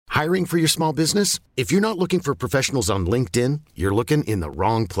Hiring for your small business? If you're not looking for professionals on LinkedIn, you're looking in the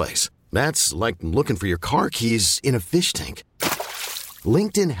wrong place. That's like looking for your car keys in a fish tank.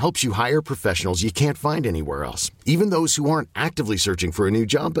 LinkedIn helps you hire professionals you can't find anywhere else, even those who aren't actively searching for a new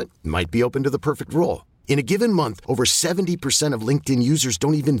job but might be open to the perfect role. In a given month, over 70% of LinkedIn users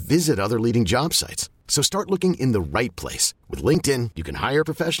don't even visit other leading job sites. So start looking in the right place. With LinkedIn, you can hire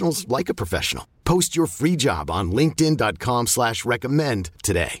professionals like a professional. Post your free job on linkedin.com/recommend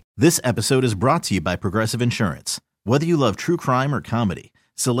today. This episode is brought to you by Progressive Insurance. Whether you love true crime or comedy,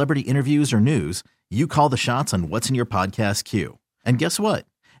 celebrity interviews or news, you call the shots on what's in your podcast queue. And guess what?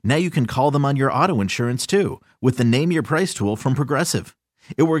 Now you can call them on your auto insurance too with the Name Your Price tool from Progressive.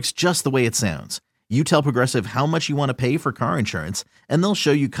 It works just the way it sounds. You tell Progressive how much you want to pay for car insurance, and they'll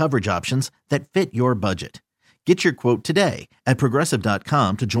show you coverage options that fit your budget. Get your quote today at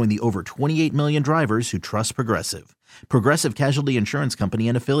Progressive.com to join the over 28 million drivers who trust Progressive. Progressive Casualty Insurance Company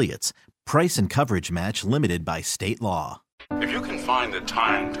and Affiliates. Price and coverage match limited by state law. If you can find the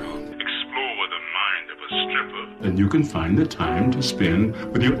time to explore the mind of a stripper, then you can find the time to spend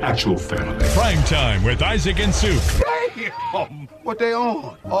with your actual family. Prime Time with Isaac and Suk. Damn! What they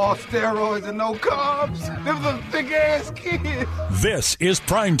on? All steroids and no carbs? Them some thick-ass kids. This is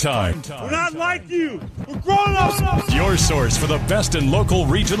Prime Time. We're not like you. We're grown-ups. Your source for the best in local,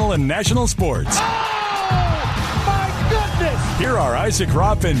 regional, and national sports. Oh, my goodness. Here are Isaac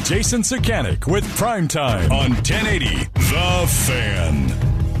Ropp and Jason Sakanik with Prime Time on 1080 The Fan.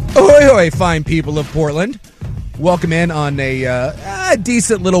 Ahoy, hoy, fine people of Portland. Welcome in on a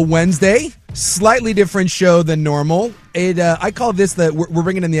decent little Wednesday. Slightly different show than normal. I call this we're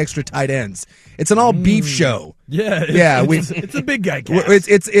bringing in the extra tight ends. It's an all beef show. It's a big guy cast.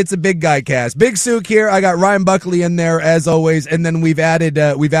 It's a big guy cast. Big Suk here. I got Ryan Buckley in there as always, and then we've added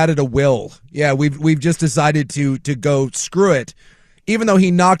a Will. Yeah, we've just decided to go screw it. Even though he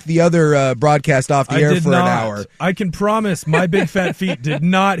knocked the other broadcast off the air for an hour. I can promise my big fat feet did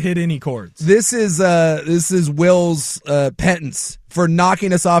not hit any chords. This is Will's penance for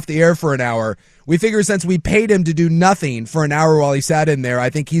knocking us off the air for an hour. We figure since we paid him to do nothing for an hour while he sat in there, I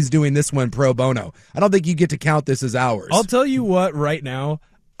think he's doing this one pro bono. I don't think you get to count this as ours. I'll tell you what, right now,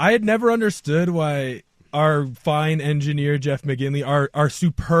 I had never understood why our fine engineer, Jeff McGinley, our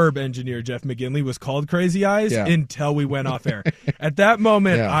superb engineer, Jeff McGinley, was called Crazy Eyes until we went off air. At that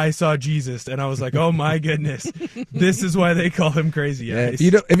moment, I saw Jesus, and I was like, oh, my goodness. This is why they call him Crazy Eyes.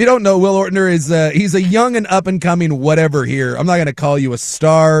 If you don't know, Will Ortner is he's a young and up-and-coming whatever here. I'm not going to call you a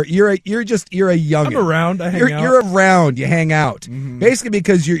star. You're a young. I'm around. I hang out. You're around. You hang out. Mm-hmm. Basically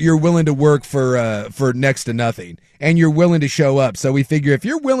because you're willing to work for next to nothing, and you're willing to show up. So we figure if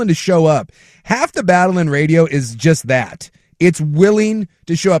you're willing to show up, half the battle in radio is just that. It's willing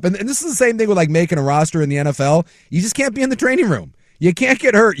to show up. And this is the same thing with like making a roster in the NFL. You just can't be in the training room. You can't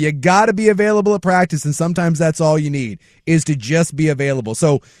get hurt. You got to be available at practice, and sometimes that's all you need is to just be available.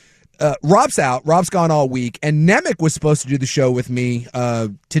 So Rob's out. Rob's gone all week, and Nemec was supposed to do the show with me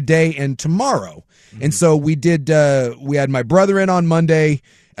today and tomorrow. Mm-hmm. And so we did. We had my brother in on Monday.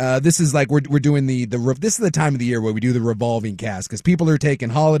 This is like we're doing this is the time of the year where we do the revolving cast because people are taking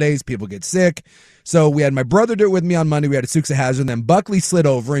holidays, people get sick. So we had my brother do it with me on Monday. We had a Suksa Hazard, and then Buckley slid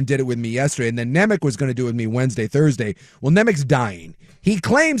over and did it with me yesterday. And then Nemec was going to do it with me Wednesday, Thursday. Well, Nemec's dying. He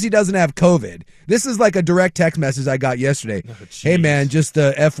claims he doesn't have COVID. This is like a direct text message I got yesterday. Oh, hey, man, just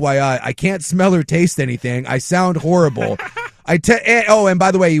FYI, I can't smell or taste anything. I sound horrible. And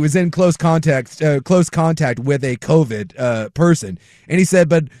by the way, he was in close contact with a COVID person. And he said,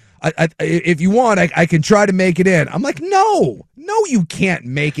 but if you want, I can try to make it in. I'm like, no, you can't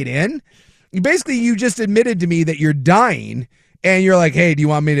make it in. Basically, you just admitted to me that you're dying, and you're like, hey, do you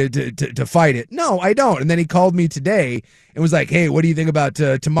want me to fight it? No, I don't. And then he called me today and was like, hey, what do you think about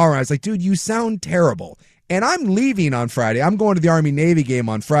tomorrow? I was like, dude, you sound terrible. And I'm leaving on Friday. I'm going to the Army-Navy game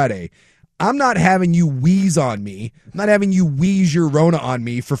on Friday. I'm not having you wheeze on me. I'm not having you wheeze your Rona on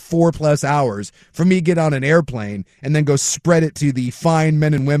me for 4+ hours for me to get on an airplane and then go spread it to the fine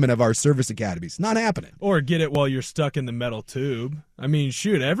men and women of our service academies. Not happening. Or get it while you're stuck in the metal tube. I mean,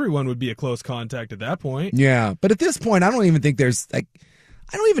 shoot, everyone would be a close contact at that point. Yeah, but at this point, I don't even think there's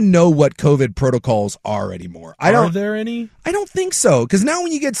I don't even know what COVID protocols are anymore. Are there any? I don't think so. Because now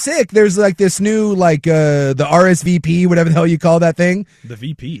when you get sick, there's like this new, the RSVP, whatever the hell you call that thing. The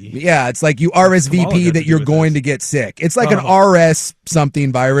VP. Yeah, it's like you RSVP that you're going to get sick. It's like an RS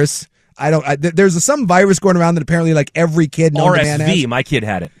something virus. There's some virus going around that apparently like every kid known to man has. RSV, my kid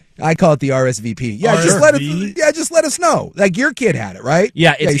had it. I call it the RSVP. Yeah, just let us know. Like your kid had it, right?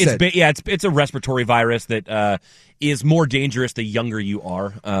 Yeah, it's a respiratory virus that is more dangerous the younger you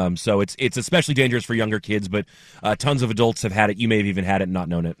are. So it's especially dangerous for younger kids, but tons of adults have had it. You may have even had it and not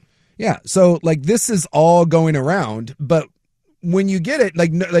known it. Yeah. So like this is all going around, but when you get it,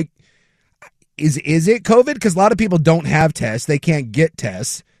 is it COVID? Because a lot of people don't have tests. They can't get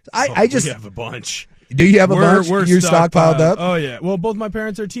tests. I just have a bunch. Do you have a bunch? You're stockpiled up? Oh, yeah. Well, both my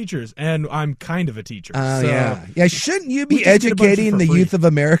parents are teachers, and I'm kind of a teacher. Oh, yeah. Yeah, shouldn't you be educating the youth of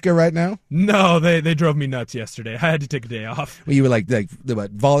America right now? No, they drove me nuts yesterday. I had to take a day off. Well, you were like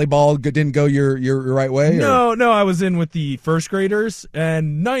what, volleyball didn't go your right way? No, I was in with the first graders,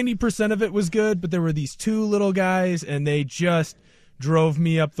 and 90% of it was good, but there were these two little guys, and they just drove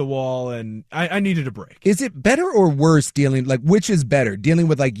me up the wall, and I needed a break. Is it better or worse which is better? Dealing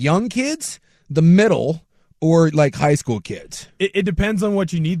with young kids, the middle, or high school kids? It depends on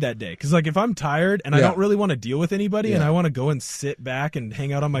what you need that day. Because if I'm tired and I don't really want to deal with anybody and I want to go and sit back and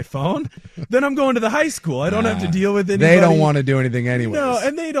hang out on my phone, then I'm going to the high school. I don't have to deal with anybody. They don't want to do anything anyways. No,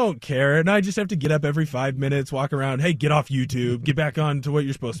 and they don't care. And I just have to get up every 5 minutes, walk around. Hey, get off YouTube. Get back on to what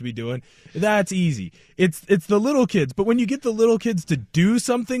you're supposed to be doing. That's easy. It's the little kids. But when you get the little kids to do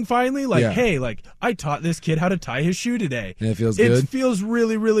something finally, hey, I taught this kid how to tie his shoe today. And it feels good? It feels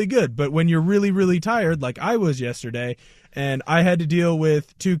really, really good. But when you're really, really tired, like I was yesterday, and I had to deal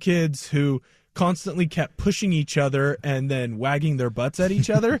with two kids who constantly kept pushing each other and then wagging their butts at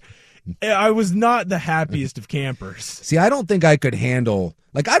each other, I was not the happiest of campers. See, I don't think I could handle,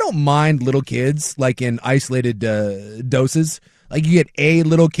 I don't mind little kids, in isolated doses. You get a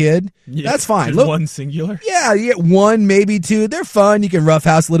little kid, that's fine. Just one singular? Yeah, you get one, maybe two. They're fun. You can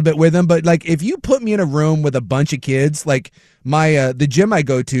roughhouse a little bit with them. But, if you put me in a room with a bunch of kids, the gym I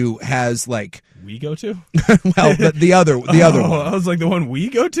go to has, We go to? Well, the other one. I was like, the one we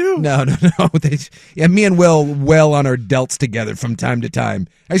go to? No. Me and Will wail on our delts together from time to time.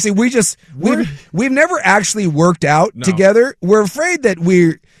 Actually, we've never actually worked out together. We're afraid that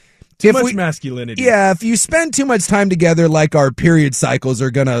Too much masculinity. Yeah, if you spend too much time together, our period cycles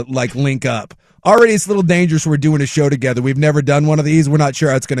are gonna link up. Already, it's a little dangerous. We're doing a show together. We've never done one of these. We're not sure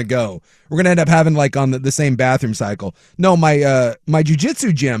how it's gonna go. We're gonna end up having on the same bathroom cycle. No, my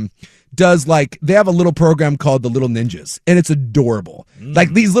jiu-jitsu gym does they have a little program called the Little Ninjas, and it's adorable.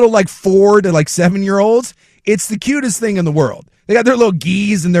 These little 4 to 7-year-olds. It's the cutest thing in the world. They got their little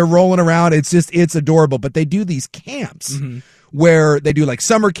gis and they're rolling around. It's adorable. But they do these camps. Mm-hmm. Where they do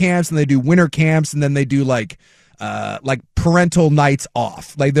summer camps and they do winter camps and then they do parental nights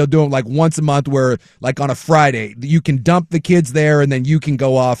off. They'll do them once a month where on a Friday you can dump the kids there and then you can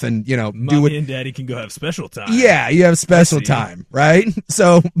go off and do it. Mommy and Daddy can go have special time. Yeah, you have special time, right?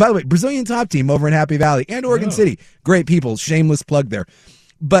 So, by the way, Brazilian Top Team over in Happy Valley and Oregon City, great people. Shameless plug there.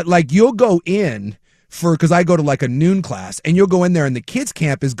 But you'll go in because I go to a noon class, and you'll go in there, and the kids'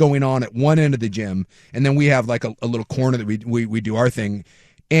 camp is going on at one end of the gym, and then we have a little corner that we do our thing,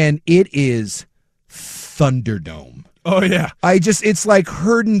 and it is Thunderdome. Oh yeah, it's like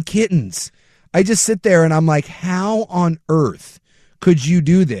herding kittens. I just sit there and I'm like, how on earth could you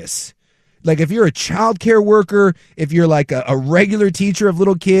do this? If you're a child care worker, if you're a regular teacher of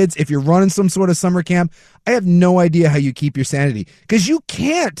little kids, if you're running some sort of summer camp, I have no idea how you keep your sanity because you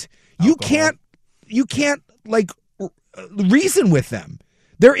can't reason with them.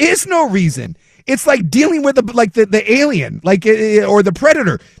 There is no reason. It's like dealing with the alien, or the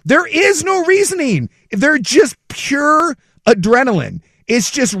predator. There is no reasoning. They're just pure adrenaline.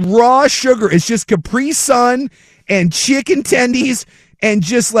 It's just raw sugar. It's just Capri Sun and chicken tendies and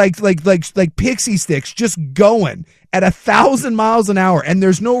just like pixie sticks, just going at 1,000 miles an hour. And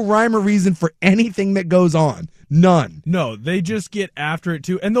there's no rhyme or reason for anything that goes on. None. No, they just get after it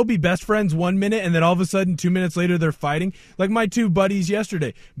too. And they'll be best friends 1 minute, and then all of a sudden 2 minutes later they're fighting. Like my two buddies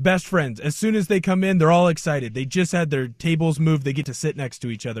yesterday, best friends. As soon as they come in, they're all excited. They just had their tables moved. They get to sit next to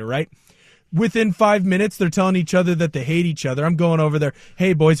each other, right? Within 5 minutes, they're telling each other that they hate each other. I'm going over there,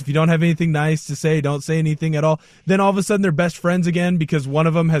 hey, boys, if you don't have anything nice to say, don't say anything at all. Then all of a sudden, they're best friends again because one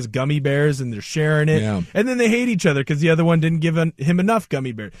of them has gummy bears and they're sharing it. Yeah. And then they hate each other because the other one didn't give him enough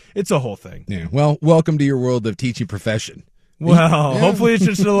gummy bears. It's a whole thing. Yeah. Well, welcome to your world of teaching profession. Well, hopefully it's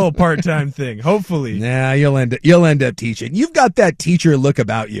just a little part-time thing. Hopefully. Nah, you'll end up teaching. You've got that teacher look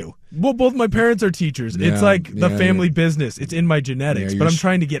about you. Well, both my parents are teachers. Yeah, it's like the family business. It's in my genetics, but I'm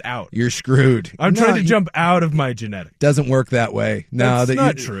trying to get out. You're screwed. I'm trying to jump out of my genetics. Doesn't work that way. No, that's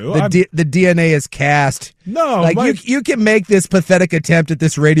not true. The DNA is cast. No. You can make this pathetic attempt at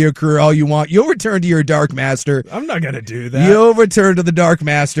this radio career all you want. You'll return to your dark master. I'm not going to do that. You'll return to the dark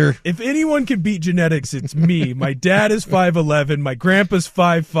master. If anyone can beat genetics, it's me. My dad is 5'11", my grandpa's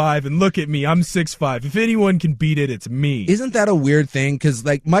 5'5", and look at me, I'm 6'5". If anyone can beat it, it's me. Isn't that a weird thing? Because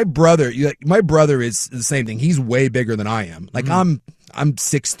my brother is the same thing. He's way bigger than I am. I'm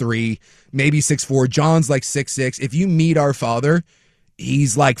 6'3", maybe 6'4". John's 6'6". If you meet our father,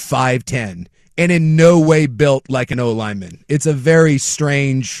 he's like 5'10", and in no way built like an O-lineman. It's a very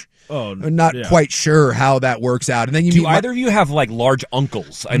strange. I'm not quite sure how that works out. And then do either of you have like large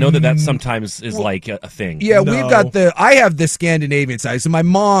uncles? I know that sometimes is like a thing. Yeah, we've got I have the Scandinavian side. So my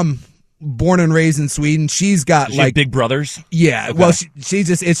mom, born and raised in Sweden, she's got like big brothers. Yeah, okay. Well,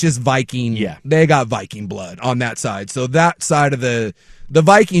 it's just Viking. Yeah, they got Viking blood on that side. So that side of the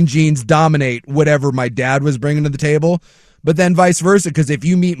Viking genes dominate whatever my dad was bringing to the table. But then vice versa, because if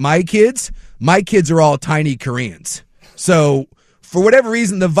you meet my kids are all tiny Koreans. So for whatever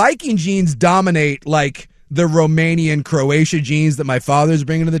reason, the Viking genes dominate like the Romanian Croatia genes that my father's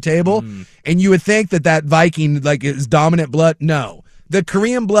bringing to the table. And you would think that Viking like is dominant blood. No, the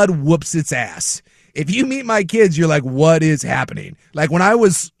Korean blood whoops its ass. If you meet my kids, you're like, what is happening? Like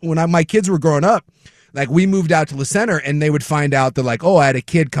when my kids were growing up, like we moved out to La Center and they would find out that like, oh, I had a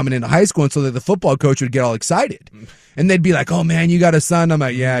kid coming into high school, and so that the football coach would get all excited. And they'd be like, oh man, you got a son? I'm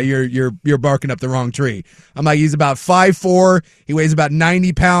like, yeah, you're barking up the wrong tree. I'm like, he's about 5'4", he weighs about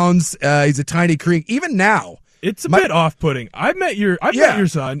 90 pounds, he's a tiny Korean. Even now. It's a bit off-putting. I've met your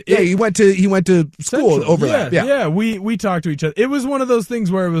son. Yeah, he went to school over there. Yeah, we talked to each other. It was one of those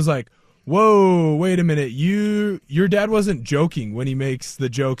things where it was like, whoa, wait a minute. Your dad wasn't joking when he makes the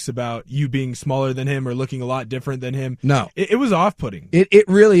jokes about you being smaller than him or looking a lot different than him. No. It was off-putting. It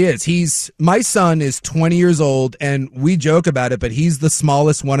really is. My son is 20 years old, and we joke about it, but he's the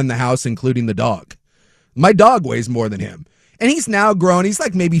smallest one in the house, including the dog. My dog weighs more than him. And he's now grown. He's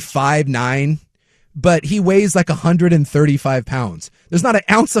like maybe 5'9", but he weighs like 135 pounds. There's not an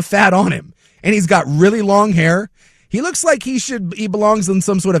ounce of fat on him. And he's got really long hair. He looks like he belongs in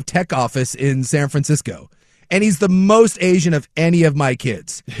some sort of tech office in San Francisco. And he's the most Asian of any of my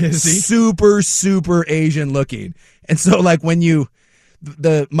kids. Is he? Super, super Asian looking. And so like when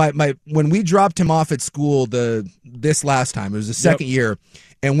we dropped him off at school this last time, it was the second year,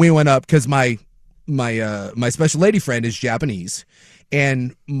 and we went up because my special lady friend is Japanese,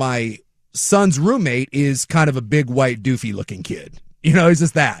 and my son's roommate is kind of a big white doofy looking kid. You know, he's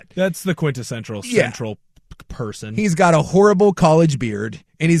just that. That's the quintessential central person. He's got a horrible college beard,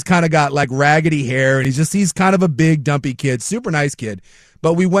 and he's kind of got like raggedy hair, and he's kind of a big dumpy kid, super nice kid.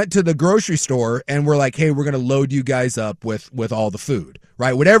 But we went to the grocery store and we're like, hey, we're going to load you guys up with all the food,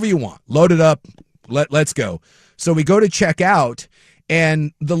 right? Whatever you want, load it up. Let's go. So we go to check out,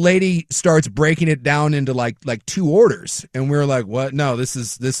 and the lady starts breaking it down into like 2 orders. And we were like, what? No, this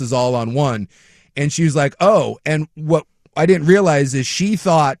is all on one. And she was like, oh, and what I didn't realize is she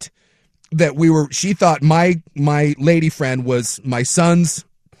thought my lady friend was my son's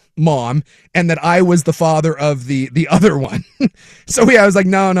mom, and that I was the father of the other one. So I was like,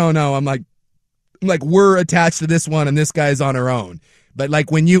 no. I'm like, we're attached to this one, and this guy's on her own. But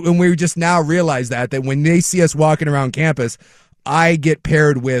like when we just now realize that when they see us walking around campus, I get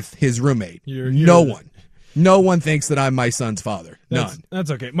paired with his roommate. No one thinks that I'm my son's father. None.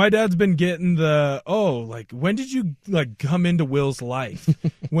 That's okay. My dad's been getting when did you come into Will's life?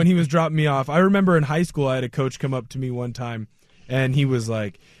 When he was dropping me off. I remember in high school I had a coach come up to me one time, and he was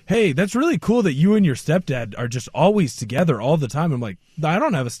like, hey, that's really cool that you and your stepdad are just always together all the time. I'm like, I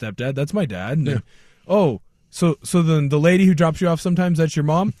don't have a stepdad. That's my dad. And then, so then the lady who drops you off sometimes, that's your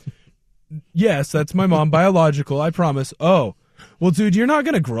mom? Yes, that's my mom, biological, I promise. Oh, well, dude, you're not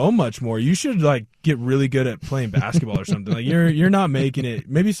going to grow much more. You should get really good at playing basketball or something. Like you're not making it.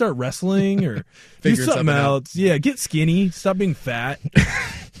 Maybe start wrestling or do something else. Yeah, get skinny. Stop being fat.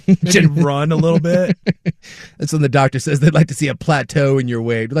 Maybe run a little bit. That's when the doctor says they'd like to see a plateau in your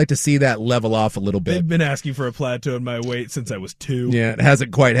weight. We'd like to see that level off a little bit. They've been asking for a plateau in my weight since I was 2. Yeah, it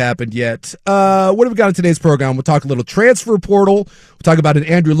hasn't quite happened yet. What have we got in today's program? We'll talk a little transfer portal. We'll talk about an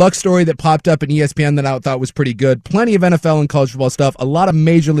Andrew Luck story that popped up in ESPN that I thought was pretty good. Plenty of NFL and college football stuff. A lot of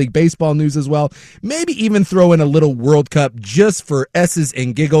Major League Baseball news as well. Maybe even throw in a little World Cup just for S's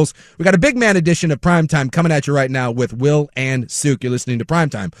and giggles. We got a big man edition of Primetime coming at you right now with Will and Suk. You're listening to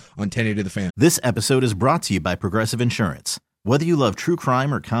Primetime on 1080 The Fan. This episode is brought to you by Progressive Insurance. Whether you love true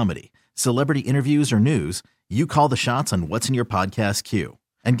crime or comedy, celebrity interviews or news, you call the shots on what's in your podcast queue.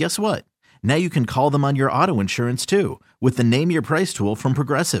 And guess what? Now you can call them on your auto insurance too with the Name Your Price tool from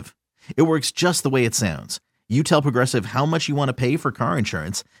Progressive. It works just the way it sounds. You tell Progressive how much you want to pay for car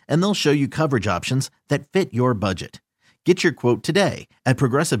insurance, and they'll show you coverage options that fit your budget. Get your quote today at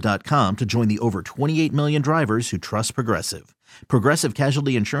Progressive.com to join the over 28 million drivers who trust Progressive. Progressive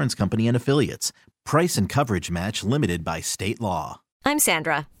Casualty Insurance Company and Affiliates. Price and coverage match limited by state law. I'm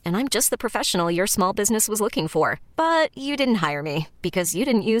Sandra, and I'm just the professional your small business was looking for. But you didn't hire me because you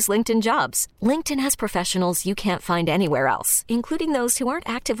didn't use LinkedIn Jobs. LinkedIn has professionals you can't find anywhere else, including those who aren't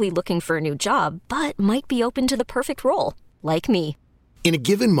actively looking for a new job, but might be open to the perfect role, like me. In a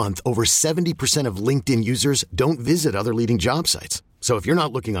given month, over 70% of LinkedIn users don't visit other leading job sites. So if you're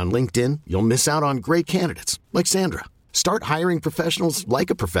not looking on LinkedIn, you'll miss out on great candidates like Sandra. Start hiring professionals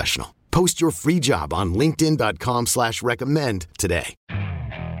like a professional. Post your free job on linkedin.com/recommend today.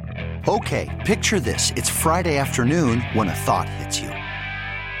 Okay, picture this. It's Friday afternoon when a thought hits you.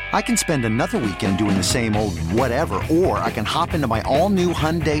 I can spend another weekend doing the same old whatever, or I can hop into my all-new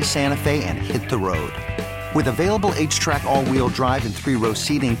Hyundai Santa Fe and hit the road. With available H-Track all-wheel drive and 3-row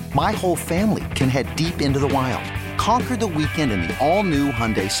seating, my whole family can head deep into the wild. Conquer the weekend in the all-new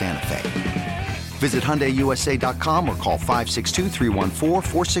Hyundai Santa Fe. Visit HyundaiUSA.com or call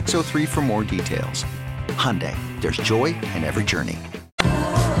 562-314-4603 for more details. Hyundai, there's joy in every journey.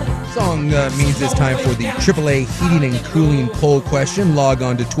 Song means it's time for the AAA Heating and Cooling poll question. Log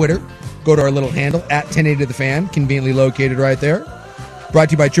on to Twitter. Go to our little handle, @1080TheFan, conveniently located right there. Brought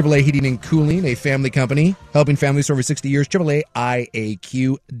to you by AAA Heating and Cooling, a family company helping families for over 60 years.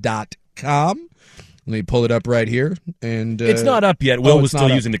 AAAIAQ.com. Let me pull it up right here. And it's not up yet. Will was still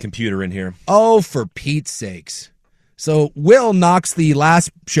using the computer in here. Oh, for Pete's sakes. So Will knocks the last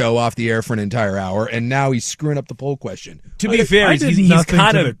show off the air for an entire hour, and now he's screwing up the poll question. To be fair, he's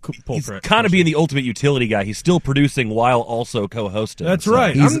kind of being the ultimate utility guy. He's still producing while also co-hosting. That's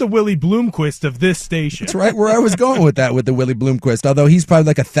right. I'm the Willie Bloomquist of this station. That's right where I was going with that, with the Willie Bloomquist. Although he's probably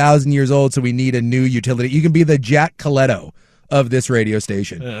like 1,000 years old, so we need a new utility. You can be the Jack Coletto of this radio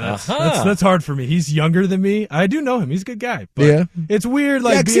station. That's hard for me. He's younger than me. I do know him. He's a good guy. But yeah. It's weird,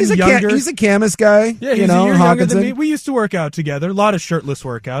 like, being he's younger. He's a Camus guy. Yeah, he's a year younger than me. We used to work out together. A lot of shirtless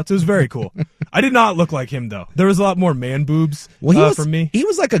workouts. It was very cool. I did not look like him, though. There was a lot more man boobs for me. He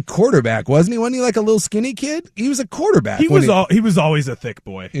was like a quarterback, wasn't he? Wasn't he like a little skinny kid? He was a quarterback. He was always a thick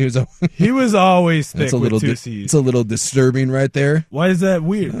boy. He was always thick with two C's. It's a little disturbing right there. Why is that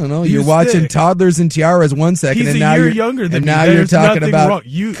weird? I don't know. You're watching Toddlers and Tiaras 1 second, He's and now a year younger than me. now you're talking about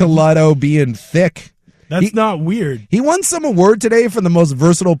Coletto being thick. That's not weird. He won some award today for the most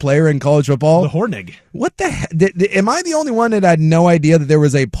versatile player in college football. The Hornig. What the heck? Am I the only one that had no idea that there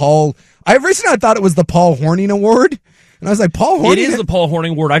was a Paul? Recently I thought it was the Paul Horning Award. And I was like, Paul Horning? It is the Paul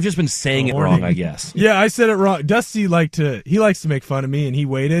Horning Award. I've just been saying it wrong, I guess. Yeah, I said it wrong. Dusty likes to make fun of me, and he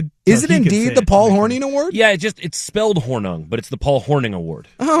waited. Is it indeed the Paul Horning Award? Yeah, it's spelled Hornung, but it's the Paul Horning Award.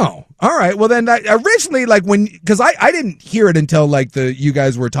 Oh, all right. Well, then originally, because I didn't hear it until you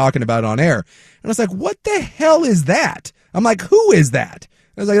guys were talking about it on air, and I was like, what the hell is that? I'm like, who is that?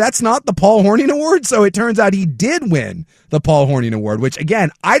 I was like, that's not the Paul Horning Award. So it turns out he did win the Paul Horning Award, which, again,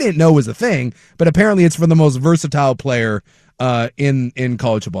 I didn't know was a thing, but apparently it's for the most versatile player in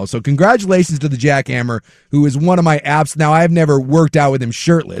college football. So congratulations to the Jackhammer, who is one of my apps. Now, I've never worked out with him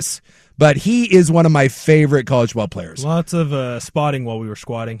shirtless, but he is one of my favorite college football players. Lots of spotting while we were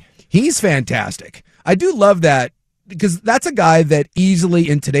squatting. He's fantastic. I do love that, because that's a guy that easily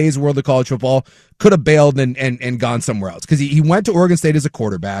in today's world of college football could have bailed and gone somewhere else, because he went to Oregon State as a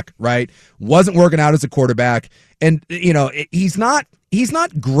quarterback, right? Wasn't working out as a quarterback. And, he's not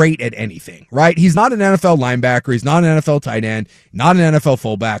great at anything, right? He's not an NFL linebacker. He's not an NFL tight end, not an NFL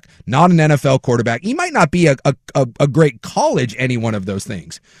fullback, not an NFL quarterback. He might not be a great college any one of those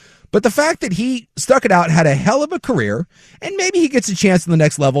things. But the fact that he stuck it out, had a hell of a career, and maybe he gets a chance in the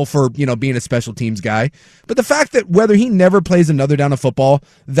next level for, being a special teams guy. But the fact that whether he never plays another down of football,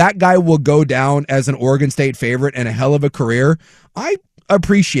 that guy will go down as an Oregon State favorite and a hell of a career, I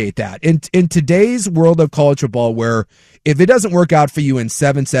appreciate that. In today's world of college football, where if it doesn't work out for you in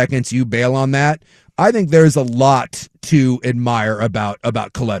 7 seconds, you bail on that, I think there's a lot to admire about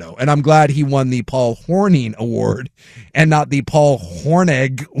Coletto, and I'm glad he won the Paul Horning Award and not the Paul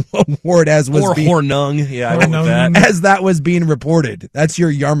Hornig Award Hornung. Yeah, I went with that. As that was being reported. That's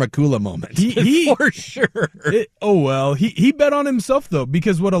your Yarmakula moment. For sure. He bet on himself, though,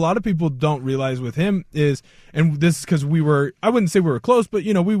 because what a lot of people don't realize with him is, and this is because I wouldn't say we were close, but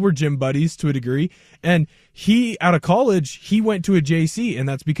we were gym buddies to a degree, and he, out of college, he went to a JC, and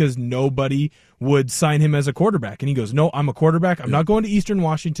that's because nobody would sign him as a quarterback. And he goes, no, I'm a quarterback. I'm not going to Eastern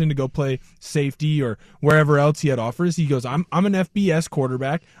Washington to go play safety or wherever else he had offers. He goes, I'm an FBS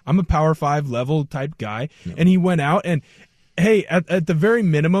quarterback. I'm a Power 5 level type guy. Yeah. And he went out and, hey, at the very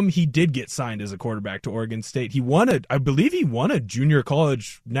minimum, he did get signed as a quarterback to Oregon State. I believe he won a junior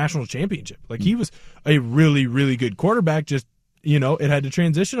college national championship. Like, he was a really, really good quarterback. Just, it had to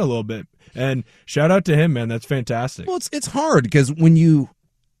transition a little bit. And shout out to him, man. That's fantastic. Well, it's hard because when you're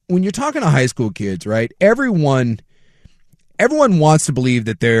talking to high school kids, right? Everyone wants to believe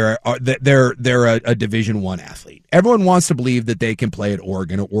that they're a Division I athlete. Everyone wants to believe that they can play at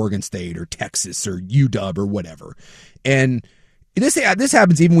Oregon or Oregon State or Texas or UW or whatever. And this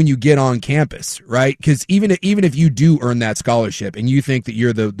happens even when you get on campus, right? Because even if you do earn that scholarship and you think that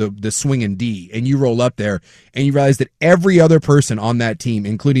you're the swinging D and you roll up there and you realize that every other person on that team,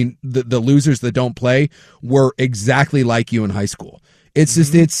 including the losers that don't play, were exactly like you in high school. It's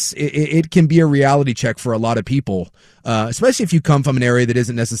just it can be a reality check for a lot of people, especially if you come from an area that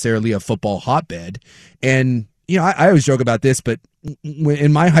isn't necessarily a football hotbed. And I always joke about this, but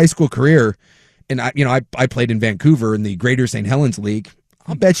in my high school career, and I played in Vancouver in the Greater St. Helens League.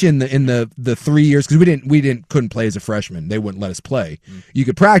 I'll bet you in the 3 years, because we couldn't play as a freshman. They wouldn't let us play. You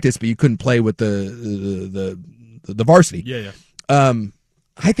could practice, but you couldn't play with the varsity. Yeah.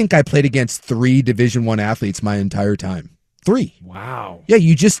 I think I played against 3 Division I athletes my entire time. 3. Wow. Yeah,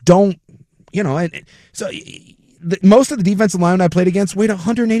 you just don't, so most of the defensive linemen I played against weighed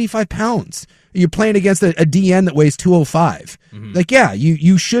 185 pounds. You're playing against a DN that weighs 205. Like, yeah,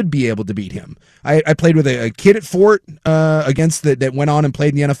 you should be able to beat him. I played with a kid at Fort against that went on and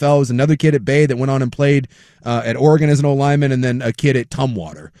played in the NFL. There was another kid at Bay that went on and played at Oregon as an old lineman, and then a kid at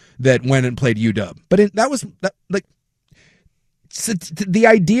Tumwater that went and played UW. But so the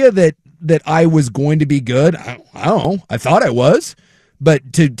idea that I was going to be good, I don't know. I thought I was.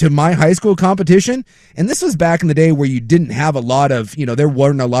 But to my high school competition, and this was back in the day where you didn't have a lot of, there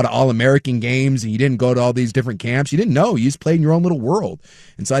weren't a lot of All-American games, and you didn't go to all these different camps. You didn't know. You just played in your own little world.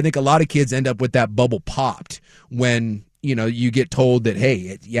 And so I think a lot of kids end up with that bubble popped when, you get told that,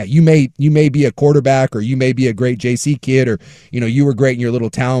 hey, yeah, you may be a quarterback, or you may be a great JC kid, or, you were great in your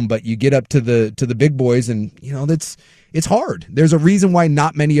little town, but you get up to the big boys, and, it's hard. There's a reason why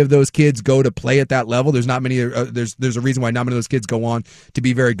not many of those kids go to play at that level. There's not many. There's a reason why not many of those kids go on to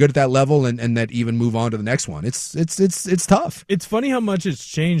be very good at that level, and that even move on to the next one. It's tough. It's funny how much it's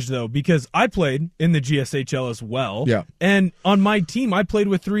changed though, because I played in the GSHL as well. Yeah. And on my team, I played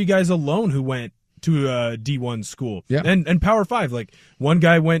with 3 guys alone who went to a D1 school. Yeah. And Power 5. Like, one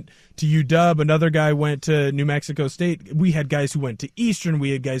guy went to UW, another guy went to New Mexico State. We had guys who went to Eastern.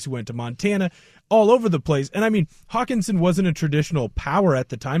 We had guys who went to Montana. All over the place. And I mean, Hawkinson wasn't a traditional power at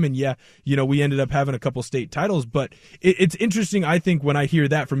the time, and we ended up having a couple state titles, but it's interesting, I think, when I hear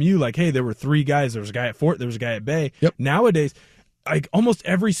that from you, like, hey, there were 3 guys. There was a guy at Fort, there was a guy at Bay. Yep. Nowadays, like, almost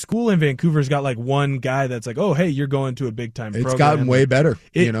every school in Vancouver's got like one guy that's like, oh, hey, you're going to a big time program. It's gotten way better.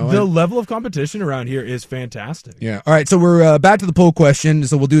 The level of competition around here is fantastic. Yeah. All right, so we're back to the poll question.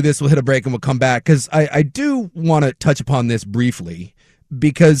 So we'll do this, we'll hit a break, and we'll come back, because I do want to touch upon this briefly,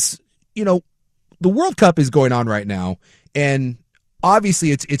 because, the World Cup is going on right now, and obviously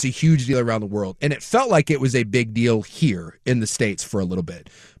it's a huge deal around the world, and it felt like it was a big deal here in the States for a little bit.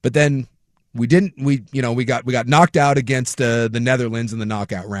 But then we got knocked out against the Netherlands in the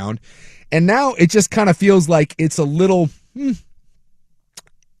knockout round, and now it just kind of feels like it's a little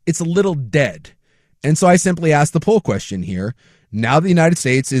dead. And so I simply asked the poll question here. Now the United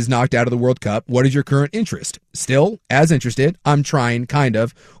States is knocked out of the World Cup, what is your current interest? Still as interested, I'm trying, kind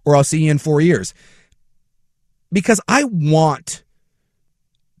of, or I'll see you in 4 years. Because I want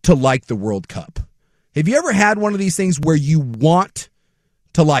to like the World Cup. Have you ever had one of these things where you want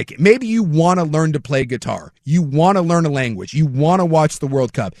to like it? Maybe you want to learn to play guitar. You want to learn a language. You want to watch the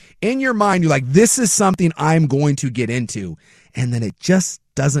World Cup. In your mind, you're like, this is something I'm going to get into. And then it just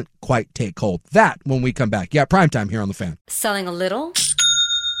doesn't quite take hold. That when we come back. Yeah, primetime here on The Fan. Selling a little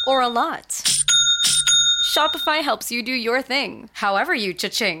or a lot? Shopify helps you do your thing, however you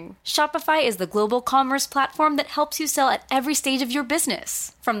cha-ching. Shopify is the global commerce platform that helps you sell at every stage of your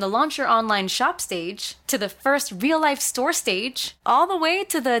business. From the launch your online shop stage, to the first real-life store stage, all the way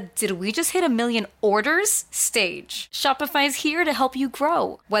to the did we just hit 1 million orders stage. Shopify's here to help you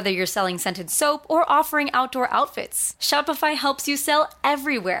grow. Whether you're selling scented soap or offering outdoor outfits, Shopify helps you sell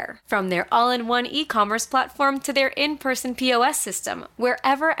everywhere. From their all-in-one e-commerce platform to their in-person POS system.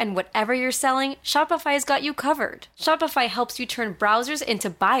 Wherever and whatever you're selling, Shopify's got you covered. Shopify helps you turn browsers into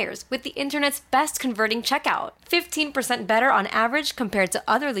buyers with the internet's best converting checkout. 15% better on average compared to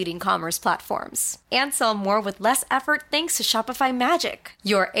other leading commerce platforms. And sell more with less effort thanks to Shopify Magic,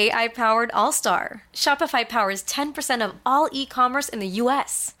 your AI-powered all-star. Shopify powers 10% of all e-commerce in the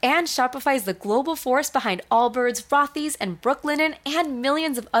U.S. And Shopify is the global force behind Allbirds, Rothy's, and Brooklinen, and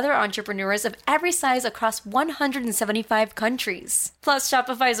millions of other entrepreneurs of every size across 175 countries. Plus,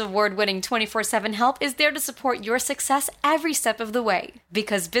 Shopify's award-winning 24/7 help is there to support your success every step of the way.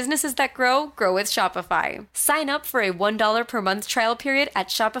 Because businesses that grow, grow with Shopify. Sign up for a $1 per month trial period at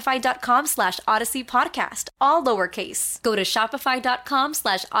shopify.com/Odyssey Podcast, all lowercase. Go to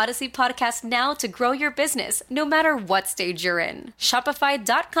shopify.com/Odyssey Podcast now to grow your business, no matter what stage you're in.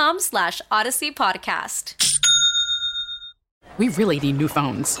 Shopify.com/Odyssey Podcast. We really need new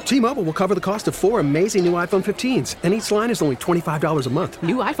phones. T-Mobile will cover the cost of 4 amazing new iPhone 15s, and each line is only $25 a month.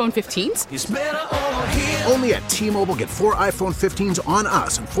 New iPhone 15s? It's better over here. Only at T-Mobile, get 4 iPhone 15s on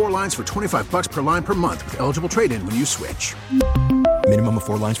us and 4 lines for $25 per line per month with eligible trade-in when you switch. Minimum of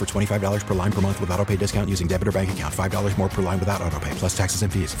 4 lines for $25 per line per month with autopay discount using debit or bank account. $5 more per line without autopay, plus taxes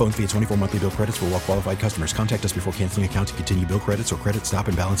and fees. Phone fee at 24 monthly bill credits for well-qualified customers. Contact us before canceling account to continue bill credits or credit stop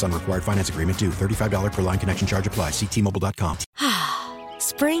and balance on required finance agreement due. $35 per line connection charge applies. See T-Mobile.com.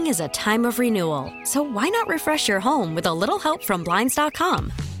 Spring is a time of renewal, so why not refresh your home with a little help from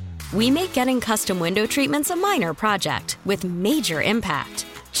Blinds.com? We make getting custom window treatments a minor project with major impact.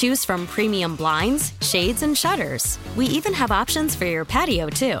 Choose from premium blinds, shades, and shutters. We even have options for your patio,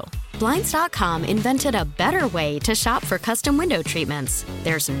 too. Blinds.com invented a better way to shop for custom window treatments.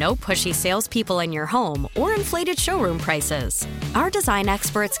 There's no pushy salespeople in your home or inflated showroom prices. Our design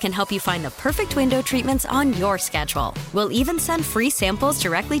experts can help you find the perfect window treatments on your schedule. We'll even send free samples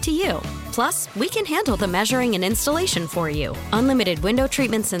directly to you. Plus, we can handle the measuring and installation for you. Unlimited window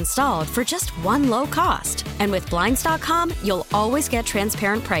treatments installed for just one low cost. And with Blinds.com, you'll always get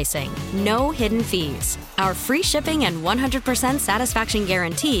transparent pricing. No hidden fees. Our free shipping and 100% satisfaction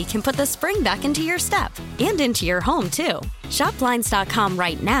guarantee can put the spring back into your step and into your home, too. Shop Blinds.com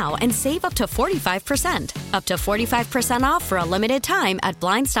right now and save up to 45%. Up to 45% off for a limited time at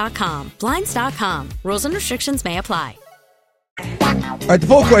Blinds.com. Blinds.com. Rules and restrictions may apply. All right, the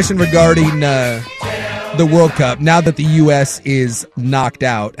poll question regarding the World Cup, now that the U.S. is knocked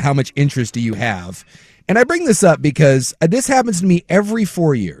out, how much interest do you have? And I bring this up because this happens to me every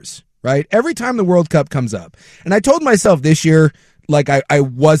 4 years, right? Every time the World Cup comes up. And I told myself this year, like, I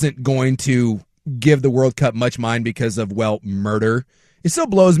wasn't going to give the World Cup much mind because of, well, murder. It still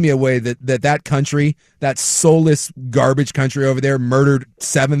blows me away that country, that soulless garbage country over there, murdered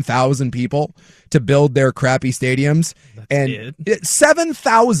 7,000 people to build their crappy stadiums. And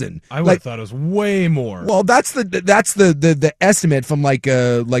 7,000. I would have thought it was way more. Well, that's the estimate from like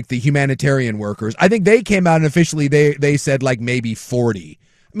the humanitarian workers. I think they came out and officially they said like maybe 40.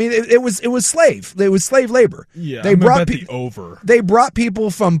 I mean, it was slave labor. Yeah, they brought They brought people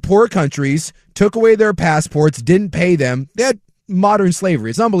from poor countries, took away their passports, didn't pay them. They had modern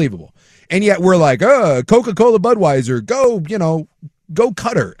slavery. It's unbelievable. And yet we're like, Coca-Cola, Budweiser, go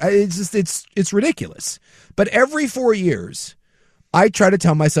Qatar. It's ridiculous. But every 4 years, I try to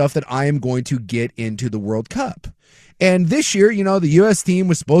tell myself that I am going to get into the World Cup. And this year, the U.S. team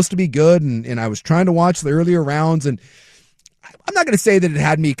was supposed to be good, and I was trying to watch the earlier rounds, and I'm not going to say that it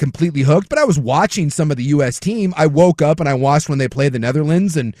had me completely hooked, but I was watching some of the U.S. team. I woke up and I watched when they played the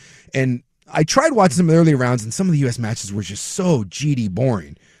Netherlands, and I tried watching some of the early rounds, and some of the U.S. matches were just so GD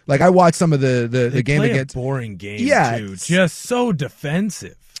boring. Like, I watched some of the game against... boring game, too. Just so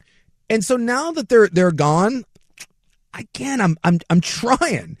defensive. And so now that they're gone, again, I'm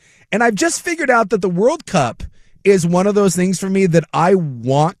trying. And I've just figured out that the World Cup is one of those things for me that I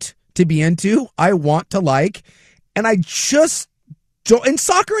want to be into, I want to like, and I just don't... In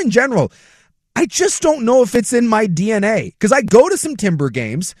soccer in general, I just don't know if it's in my DNA. Because I go to some Timber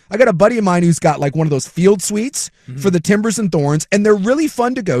games. I got a buddy of mine who's got like one of those field suites for the Timbers and Thorns, and they're really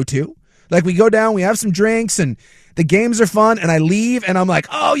fun to go to. Like, we go down, we have some drinks, and the games are fun, and I leave, and I'm like,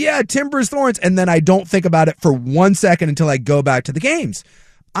 oh yeah, Timbers, Thorns, and then I don't think about it for 1 second until I go back to the games.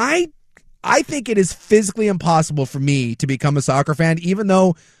 I think it is physically impossible for me to become a soccer fan, even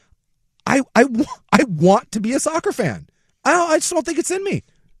though I want to be a soccer fan. I just don't think it's in me.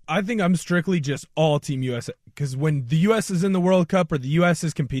 I think I'm strictly just all Team US, because when the U.S. is in the World Cup or the U.S.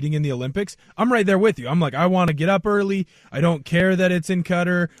 is competing in the Olympics, I'm right there with you. I'm like, I want to get up early. I don't care that it's in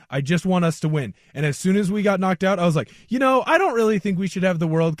Qatar. I just want us to win. And as soon as we got knocked out, I was like, I don't really think we should have the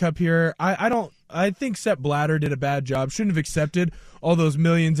World Cup here. I think Sepp Blatter did a bad job. Shouldn't have accepted all those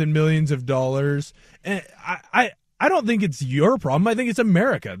millions and millions of dollars. And I don't think it's your problem. I think it's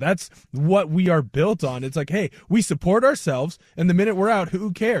America. That's what we are built on. It's like, hey, we support ourselves, and the minute we're out,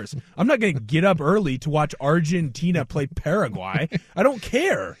 who cares? I'm not going to get up early to watch Argentina play Paraguay. I don't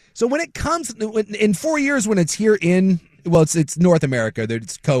care. So when it comes, in 4 years when it's here it's North America.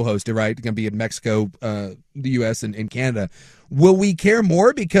 It's co-hosted, right? It's going to be in Mexico, the U.S., and Canada. Will we care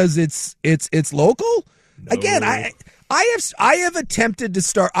more because it's local? No. Again, I have attempted to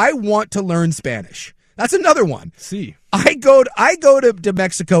start. I want to learn Spanish. That's another one. See, I go to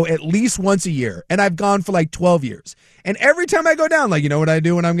Mexico at least once a year, and I've gone for like 12 years. And every time I go down, like, you know what I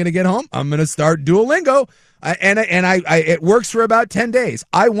do when I'm going to get home? I'm going to start Duolingo, and it works for about 10 days.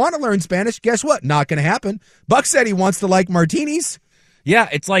 I want to learn Spanish. Guess what? Not going to happen. Buck said he wants to like martinis. Yeah,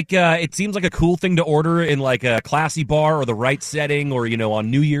 it's like it seems like a cool thing to order in like a classy bar or the right setting or, on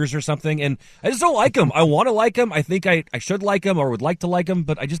New Year's or something. And I just don't like them. I want to like them. I think I should like them or would like to like them,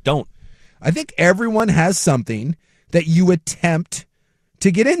 but I just don't. I think everyone has something that you attempt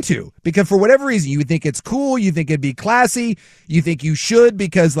to get into because for whatever reason, you think it's cool. You think it'd be classy. You think you should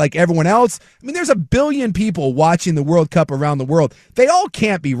because like everyone else. I mean, there's 1 billion people watching the World Cup around the world. They all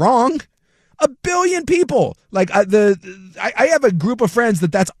can't be wrong. 1 billion people. Like I have a group of friends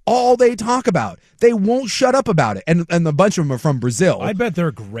that's all they talk about. They won't shut up about it. And a bunch of them are from Brazil. I bet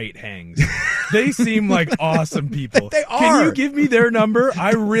they're great hangs. They seem like awesome people. They are. Can you give me their number?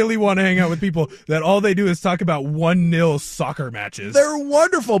 I really want to hang out with people that all they do is talk about 1-0 soccer matches. They're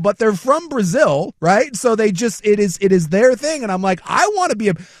wonderful, but they're from Brazil, right? So they just it is their thing. And I'm like, I want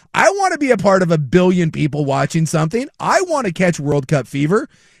to be a part of 1 billion people watching something. I want to catch World Cup fever.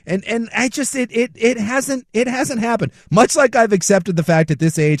 And I just it hasn't happened. Much like I've accepted the fact at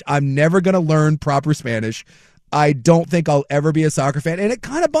this age I'm never going to learn proper Spanish. I don't think I'll ever be a soccer fan, and it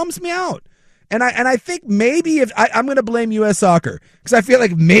kind of bums me out. And I think maybe if I'm going to blame U.S. soccer because I feel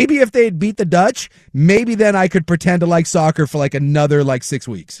like maybe if they had beat the Dutch, maybe then I could pretend to like soccer for like another 6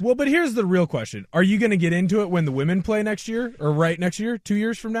 weeks. Well, but here's the real question: are you going to get into it when the women play next year, or right next year, 2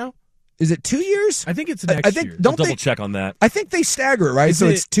 years from now? Is it 2 years? I think it's next year. Don't double check on that. I think they stagger it, right? So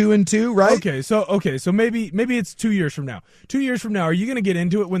it's 2 and 2, right? Okay, so maybe it's 2 years from now. 2 years from now, are you going to get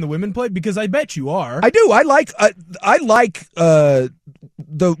into it when the women play? Because I bet you are. I do. I like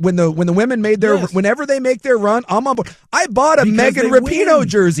when the women made their whenever they make their run, I'm on board. I bought a Megan Rapinoe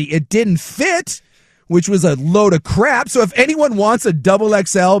jersey. It didn't fit, which was a load of crap. So if anyone wants a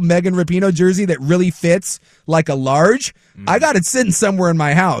XXL Megan Rapinoe jersey that really fits like a large, I got it sitting somewhere in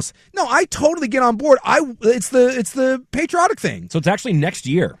my house. No, I totally get on board. It's the patriotic thing. So it's actually next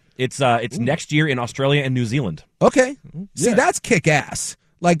year. It's next year in Australia and New Zealand. Okay. See, that's kick ass.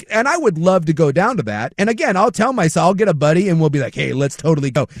 And I would love to go down to that. And again, I'll tell myself, I'll get a buddy and we'll be like, hey, let's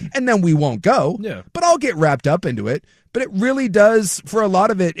totally go. And then we won't go. Yeah. But I'll get wrapped up into it. But it really does, for a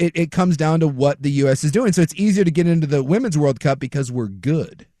lot of it, it comes down to what the U.S. is doing. So it's easier to get into the Women's World Cup because we're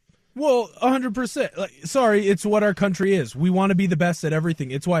good. Well, 100%. Sorry, it's what our country is. We want to be the best at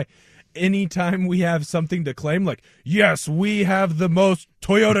everything. It's why anytime we have something to claim, yes, we have the most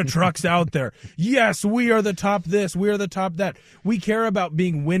Toyota trucks out there. Yes, we are the top this, we are the top that. We care about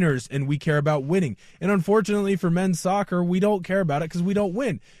being winners, and we care about winning. And unfortunately for men's soccer, we don't care about it because we don't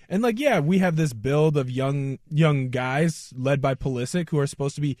win. And we have this build of young guys led by Pulisic who are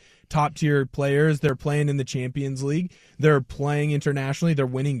supposed to be top-tier players. They're playing in the Champions League. They're playing internationally. They're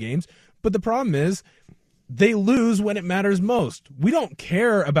winning games. But the problem is, they lose when it matters most. We don't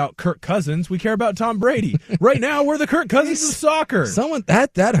care about Kirk Cousins. We care about Tom Brady. Right now, we're the Kirk Cousins of soccer.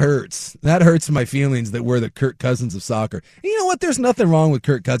 That hurts. That hurts my feelings that we're the Kirk Cousins of soccer. And you know what? There's nothing wrong with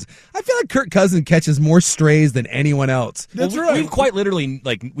Kirk Cousins. I feel like Kirk Cousins catches more strays than anyone else. That's right. We've quite literally,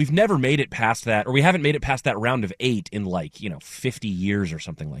 we've never made it past that, or we haven't made it past that round of 8 in 50 years or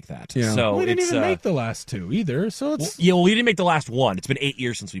something like that. Yeah. So we didn't even make the last 2 either. So it's we didn't make the last one. It's been 8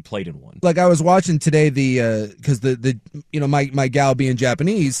 years since we played in one. I was watching today because my gal being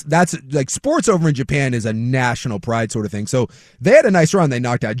Japanese, that's sports over in Japan is a national pride sort of thing. So they had a nice run. They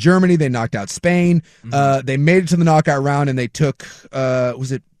knocked out Germany. They knocked out Spain. Mm-hmm. They made it to the knockout round, and they took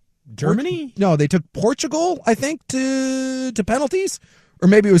was it Germany? No, they took Portugal, I think, to penalties. Or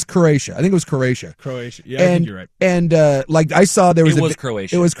maybe it was Croatia. I think it was Croatia. Yeah, I think you're right. And I saw there was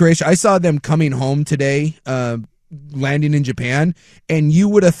Croatia. It was Croatia. I saw them coming home today, landing in Japan, and you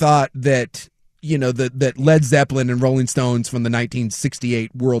would have thought that that Led Zeppelin and Rolling Stones from the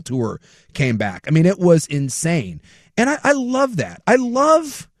 1968 World Tour came back. I mean, it was insane. And I love that. I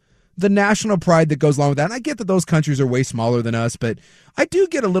love the national pride that goes along with that. And I get that those countries are way smaller than us, but I do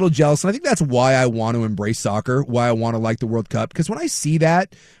get a little jealous. And I think that's why I want to embrace soccer, why I want to like the World Cup. Because when I see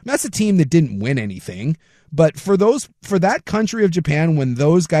that, that's a team that didn't win anything. But for that country of Japan, when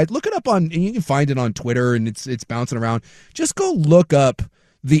those guys, look it up and you can find it on Twitter and it's bouncing around. Just go look up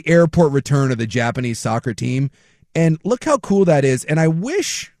the airport return of the Japanese soccer team, and look how cool that is. And I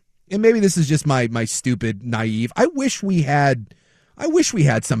wish, and maybe this is just my stupid naive, I wish we had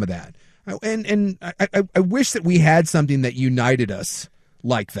some of that. And I wish that we had something that united us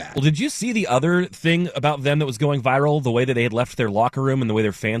like that. Well, did you see the other thing about them that was going viral? The way that they had left their locker room and the way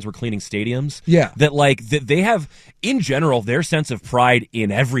their fans were cleaning stadiums? Yeah. That they have, in general, their sense of pride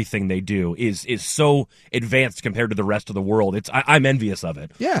in everything they do is so advanced compared to the rest of the world. I'm envious of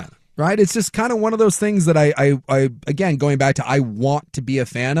it. Yeah. Right? It's just kind of one of those things that I again, going back to I want to be a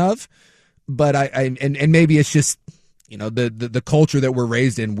fan of, but and maybe it's just You know, the culture that we're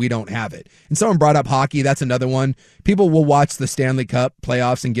raised in, we don't have it. And someone brought up hockey. That's another one. People will watch the Stanley Cup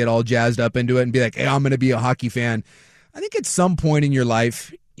playoffs and get all jazzed up into it and be like, hey, I'm going to be a hockey fan. I think at some point in your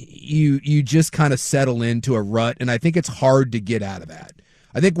life, you just kind of settle into a rut, and I think it's hard to get out of that.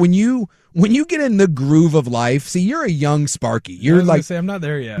 I think when you get in the groove of life, see, you're a young Sparky. You're like, I'm not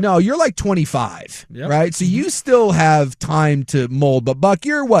there yet. No, you're like 25, Yep. right? So you still have time to mold. But Buck,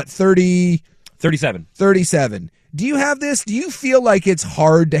 you're what, 30? 37. 37. Do you have this? Do you feel like it's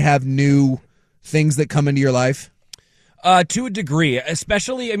hard to have new things that come into your life? To a degree,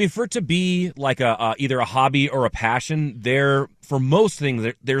 especially, I mean, for it to be like either a hobby or a passion, for most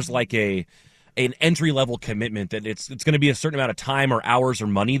things, there's like an entry-level commitment that it's going to be a certain amount of time or hours or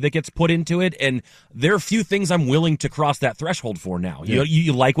money that gets put into it, and there are a few things I'm willing to cross that threshold for now. Yeah.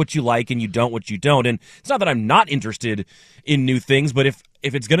 You like what you like, and you don't what you don't, and it's not that I'm not interested in new things, but if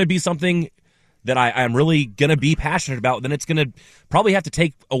it's going to be something that I'm really going to be passionate about, then it's going to probably have to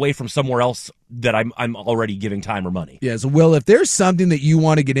take away from somewhere else that I'm already giving time or money. Yeah, so Will, if there's something that you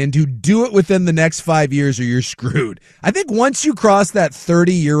want to get into, do it within the next 5 years or you're screwed. I think once you cross that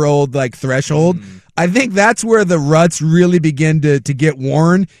 30-year-old like threshold, I think that's where the ruts really begin to get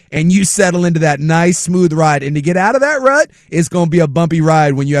worn and you settle into that nice, smooth ride. And to get out of that rut, it's going to be a bumpy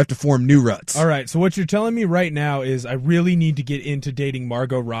ride when you have to form new ruts. All right, so what you're telling me right now is I really need to get into dating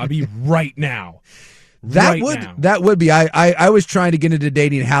Margot Robbie right now. That would be. I was trying to get into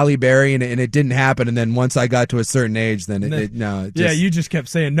dating Halle Berry and it didn't happen. And then once I got to a certain age, then you just kept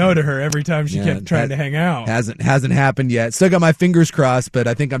saying no to her every time she kept trying to hang out. Hasn't happened yet. Still got my fingers crossed, but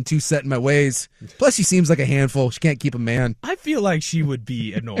I think I'm too set in my ways. Plus, she seems like a handful. She can't keep a man. I feel like she would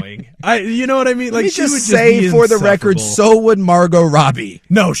be annoying. You know what I mean? Let like me she just would say, just be for the record, so would Margot Robbie.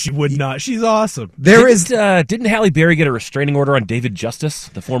 No, she would not. She's awesome. Didn't Halle Berry get a restraining order on David Justice,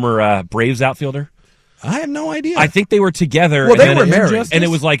 the former Braves outfielder? I have no idea. I think they were together. Well, they were married, and it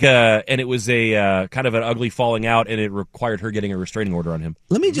was like a kind of an ugly falling out, and it required her getting a restraining order on him.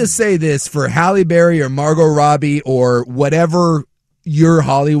 Let me just say this for Halle Berry or Margot Robbie or whatever your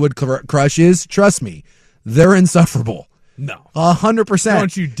Hollywood crush is. Trust me, they're insufferable. No, 100%.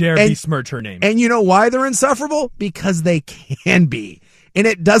 Don't you dare besmirch her name. And you know why they're insufferable? Because they can be. And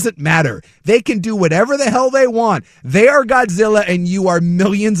it doesn't matter. They can do whatever the hell they want. They are Godzilla and you are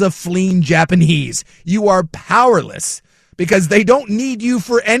millions of fleeing Japanese. You are powerless because they don't need you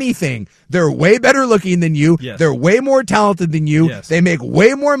for anything. They're way better looking than you. Yes. They're way more talented than you. Yes. They make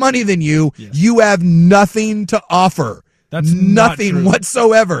way more money than you. Yes. You have nothing to offer. That's nothing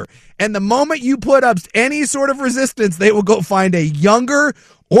whatsoever. And the moment you put up any sort of resistance, they will go find a younger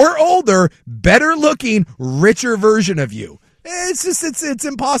or older, better looking, richer version of you. It's just it's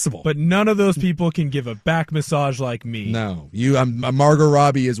impossible. But none of those people can give a back massage like me. No, Margot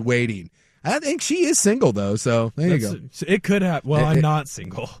Robbie is waiting. I think she is single though, so there you go. It could happen. Well, I'm not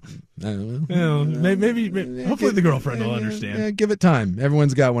single. Maybe hopefully the girlfriend will understand. Give it time.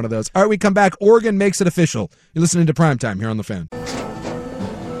 Everyone's got one of those. All right, we come back. Oregon makes it official. You're listening to Primetime here on The Fan.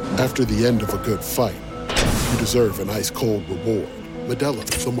 After the end of a good fight, you deserve an ice-cold reward. Modelo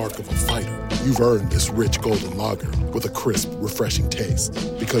is the mark of a fighter. You've earned this rich golden lager with a crisp, refreshing taste.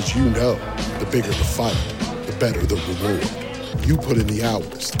 Because you know, the bigger the fight, the better the reward. You put in the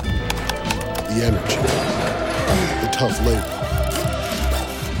hours, the energy, the tough labor.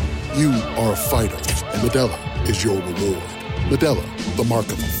 You are a fighter, and Modelo is your reward. Modelo, the mark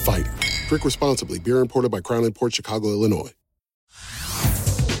of a fighter. Drink responsibly. Beer imported by Crown Imports, Chicago, Illinois.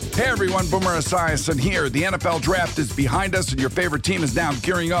 Hey everyone, Boomer Esiason here. The NFL Draft is behind us and your favorite team is now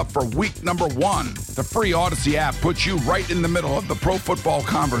gearing up for week number 1. The free Odyssey app puts you right in the middle of the pro football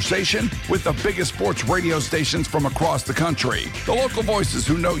conversation with the biggest sports radio stations from across the country. The local voices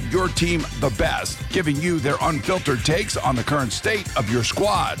who know your team the best, giving you their unfiltered takes on the current state of your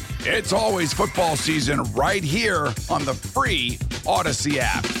squad. It's always football season right here on the free Odyssey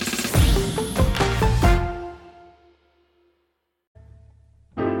app.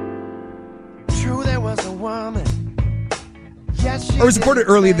 It was reported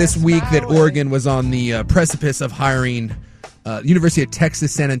early this week that Oregon was on the precipice of hiring University of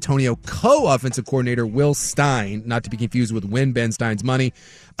Texas San Antonio co-offensive coordinator Will Stein, not to be confused with Win Ben Stein's money,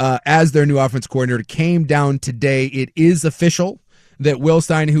 as their new offensive coordinator. Came down today. It is official that Will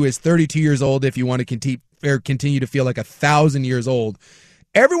Stein, who is 32 years old, if you want to continue to feel like 1,000 years old,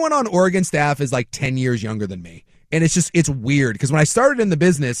 everyone on Oregon staff is like 10 years younger than me. And it's weird because when I started in the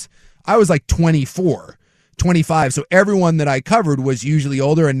business, I was like 24. 25, so everyone that I covered was usually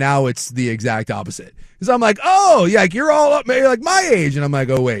older, and now it's the exact opposite. So I'm like, oh, yeah, like you're all up, maybe like my age. And I'm like,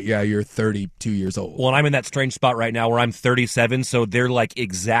 oh, wait, yeah, you're 32 years old. Well, and I'm in that strange spot right now where I'm 37, so they're like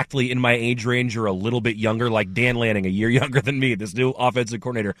exactly in my age range or a little bit younger, like Dan Lanning, a year younger than me, this new offensive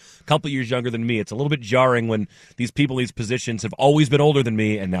coordinator, a couple years younger than me. It's a little bit jarring when these people in these positions have always been older than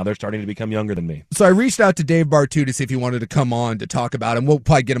me, and now they're starting to become younger than me. So I reached out to Dave Bartoo to see if he wanted to come on to talk about him. We'll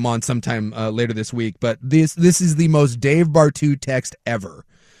probably get him on sometime later this week, but this is the most Dave Bartoo text ever.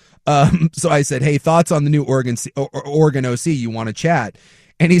 So I said, hey, thoughts on the new Oregon OC? You want to chat?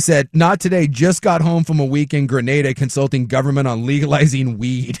 And he said, not today. Just got home from a week in Grenada consulting government on legalizing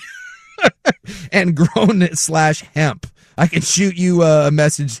weed and grown/hemp. I can shoot you a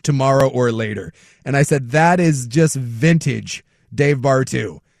message tomorrow or later. And I said, that is just vintage Dave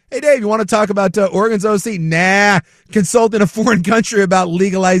Bartoo. Hey, Dave, you want to talk about Oregon's OC? Nah, consulting a foreign country about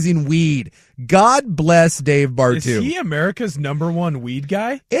legalizing weed. God bless Dave Bartoo. Is he America's #1 weed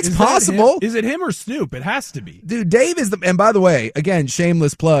guy? It's possible. Is it him or Snoop? It has to be. Dude, Dave is and by the way, again,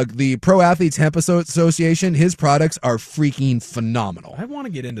 shameless plug, the Pro Athletes Hemp Association, his products are freaking phenomenal. I want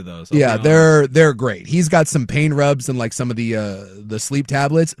to get into those. Yeah, they're great. He's got some pain rubs and like some of the sleep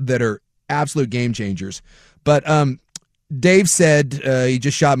tablets that are absolute game changers. But Dave said, he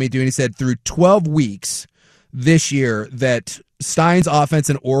just shot me doing, he said through 12 weeks this year that Stein's offense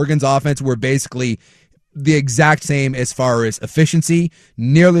and Oregon's offense were basically the exact same as far as efficiency,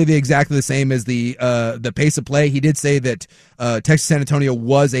 nearly exactly the same as the pace of play. He did say that Texas San Antonio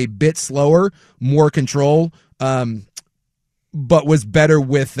was a bit slower, more control, but was better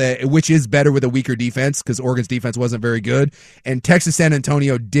with which is better with a weaker defense because Oregon's defense wasn't very good, and Texas San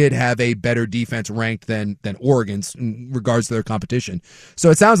Antonio did have a better defense ranked than Oregon's in regards to their competition.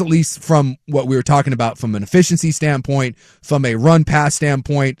 So it sounds, at least from what we were talking about, from an efficiency standpoint, from a run pass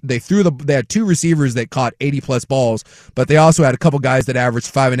standpoint, they had 2 receivers that caught 80+ balls, but they also had a couple guys that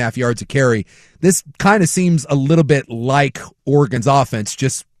averaged 5.5 yards a carry. This kind of seems a little bit like Oregon's offense,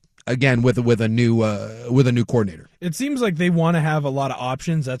 just again with a new coordinator. It seems like they want to have a lot of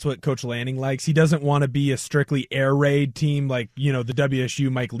options. That's what Coach Lanning likes. He doesn't want to be a strictly air raid team like, the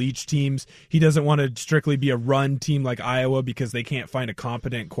WSU Mike Leach teams. He doesn't want to strictly be a run team like Iowa because they can't find a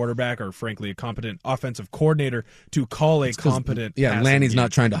competent quarterback or, frankly, a competent offensive coordinator to call a competent. Yeah, Lanning's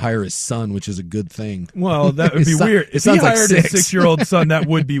not trying to hire his son, which is a good thing. Well, that would be weird. If he hired his 6-year-old son, that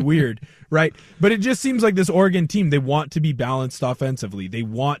would be weird, right? But it just seems like this Oregon team, they want to be balanced offensively. They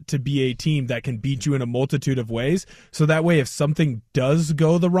want to be a team that can beat you in a multitude of ways. So that way, if something does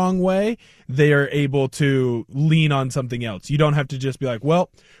go the wrong way, they are able to lean on something else. You don't have to just be like, well,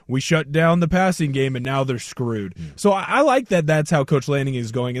 we shut down the passing game and now they're screwed. So I like that that's how Coach Lanning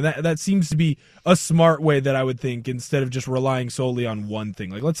is going. And that seems to be a smart way that I would think, instead of just relying solely on one thing.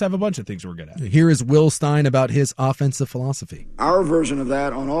 Like, let's have a bunch of things we're good at. Here is Will Stein about his offensive philosophy. Our version of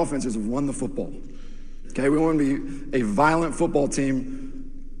that on offense is run the football. Okay, we want to be a violent football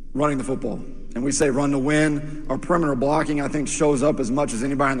team running the football. And we say run to win. Our perimeter blocking, I think, shows up as much as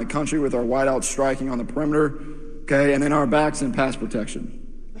anybody in the country with our wideout striking on the perimeter. Okay, and then our backs in pass protection.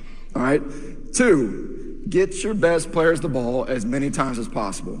 All right? 2, get your best players the ball as many times as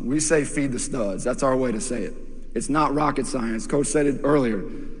possible. We say feed the studs. That's our way to say it. It's not rocket science. Coach said it earlier.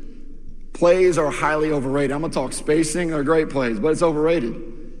 Plays are highly overrated. I'm going to talk spacing. They're great plays, but it's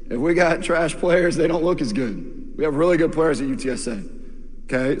overrated. If we got trash players, they don't look as good. We have really good players at UTSA.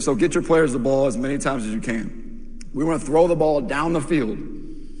 Okay, so get your players the ball as many times as you can. We want to throw the ball down the field,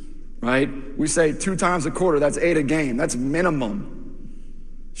 right? We say 2 times a quarter. That's 8 a game. That's minimum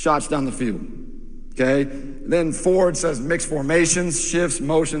shots down the field, okay? Then 4, it says mixed formations, shifts,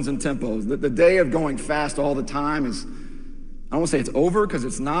 motions, and tempos. The day of going fast all the time is, I don't want to say it's over because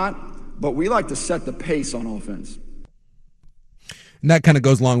it's not, but we like to set the pace on offense. And that kind of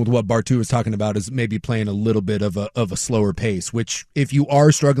goes along with what Bartoo was talking about, is maybe playing a little bit of a slower pace, which if you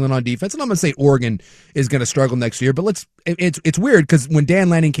are struggling on defense, and I'm going to say Oregon is going to struggle next year, but it's weird because when Dan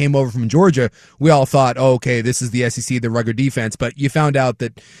Lanning came over from Georgia, we all thought, oh, okay, this is the SEC, the rugged defense, but you found out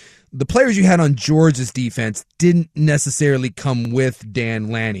that the players you had on Georgia's defense didn't necessarily come with Dan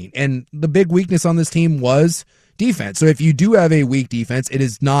Lanning. And the big weakness on this team was defense. So if you do have a weak defense, it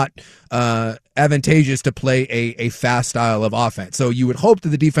is not advantageous to play a fast style of offense. So you would hope that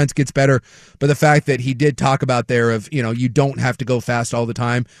the defense gets better, but the fact that he did talk about there of, you don't have to go fast all the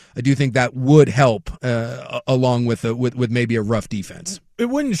time, I do think that would help along with maybe a rough defense. It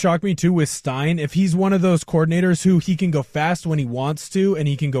wouldn't shock me, too, with Stein, if he's one of those coordinators who he can go fast when he wants to and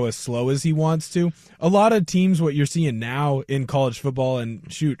he can go as slow as he wants to. A lot of teams, what you're seeing now in college football and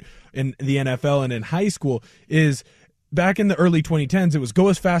in the NFL and in high school is back in the early 2010s, it was go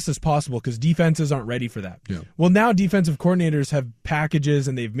as fast as possible because defenses aren't ready for that. Yeah. Well, now defensive coordinators have packages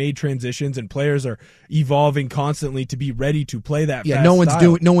and they've made transitions, and players are evolving constantly to be ready to play that. Yeah,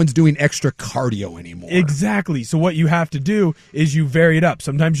 fast no one's doing extra cardio anymore. Exactly. So what you have to do is you vary it up.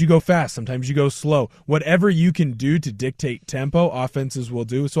 Sometimes you go fast, sometimes you go slow. Whatever you can do to dictate tempo, offenses will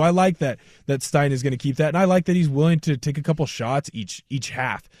do. So I like that Stein is going to keep that, and I like that he's willing to take a couple shots each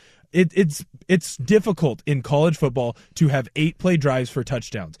half. It's difficult in college football to have 8-play drives for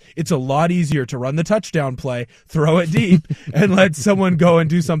touchdowns. It's a lot easier to run the touchdown play, throw it deep, and let someone go and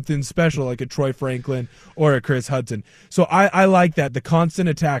do something special like a Troy Franklin or a Chris Hudson. So I like that, the constant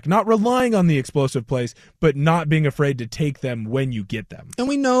attack, not relying on the explosive plays, but not being afraid to take them when you get them. And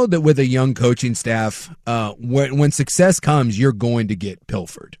we know that with a young coaching staff, when success comes, you're going to get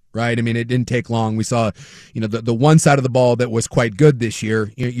pilfered. Right? I mean, it didn't take long. We saw, the one side of the ball that was quite good this year,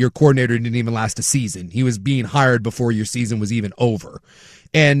 your coordinator didn't even last a season. He was being hired before your season was even over.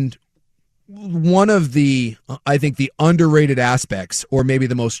 And one of the, I think, the underrated aspects, or maybe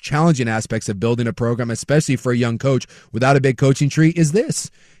the most challenging aspects of building a program, especially for a young coach without a big coaching tree, is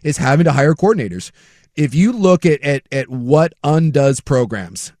having to hire coordinators. If you look at what undoes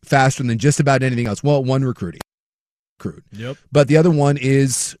programs faster than just about anything else, well, one, recruiting. Yep. But the other one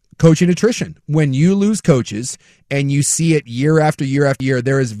is coaching attrition. When you lose coaches, and you see it year after year after year,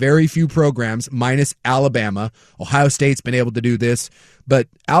 there is very few programs, minus Alabama. Ohio State's been able to do this. But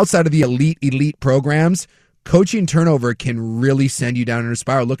outside of the elite programs, coaching turnover can really send you down in a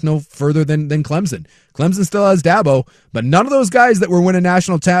spiral. Look no further than Clemson. Clemson still has Dabo, but none of those guys that were winning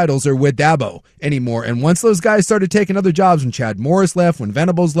national titles are with Dabo anymore. And once those guys started taking other jobs, when Chad Morris left, when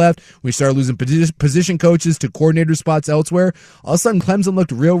Venables left, we started losing position coaches to coordinator spots elsewhere, all of a sudden Clemson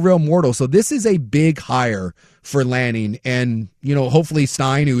looked real mortal. So this is a big hire for Lanning. And, hopefully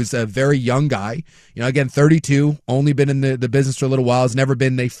Stein, who is a very young guy, again, 32, only been in the business for a little while, has never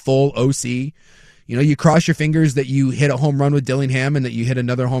been a full OC. You cross your fingers that you hit a home run with Dillingham and that you hit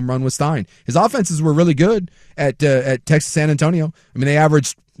another home run with Stein. His offenses were really good at Texas San Antonio. I mean, they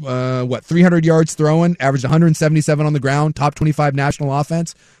averaged, 300 yards throwing, averaged 177 on the ground, top 25 national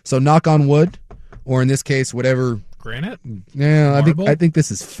offense. So knock on wood, or in this case, whatever. Granite? Yeah, I think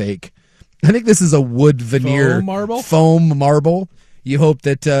this is fake. I think this is a wood veneer. Foam marble. You hope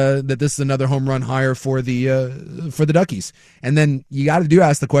that this is another home run hire for the Duckies. And then you got to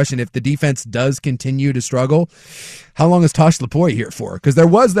ask the question, if the defense does continue to struggle, how long is Tosh Lapointe here for? Because there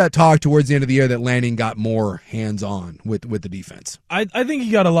was that talk towards the end of the year that Lanning got more hands-on with the defense. I think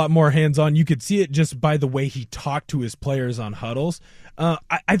he got a lot more hands-on. You could see it just by the way he talked to his players on huddles.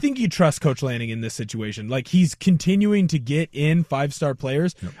 I think you trust Coach Lanning in this situation. Like, he's continuing to get in 5-star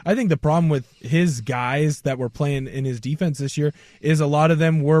players. Yep. I think the problem with his guys that were playing in his defense this year is a lot of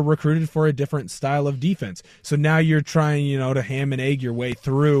them were recruited for a different style of defense. So now you're trying, to ham and egg your way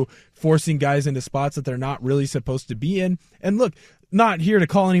through, forcing guys into spots that they're not really supposed to be in. And look, not here to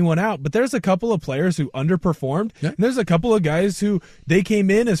call anyone out, but there's a couple of players who underperformed. Yeah. And there's a couple of guys who they came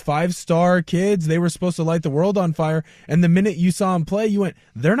in as 5-star kids. They were supposed to light the world on fire. And the minute you saw them play, you went,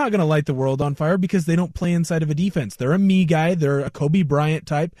 they're not going to light the world on fire because they don't play inside of a defense. They're a me guy. They're a Kobe Bryant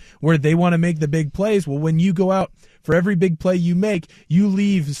type where they want to make the big plays. Well, when you go out, for every big play you make, you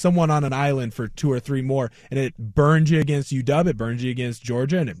leave someone on an island for 2 or 3 more, and it burns you against UW, it burns you against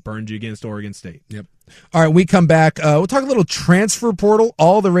Georgia, and it burns you against Oregon State. Yep. All right, we come back. We'll talk a little transfer portal,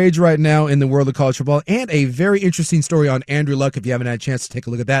 all the rage right now in the world of college football, and a very interesting story on Andrew Luck. If you haven't had a chance to take a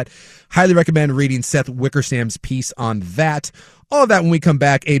look at that, highly recommend reading Seth Wickersham's piece on that. All of that when we come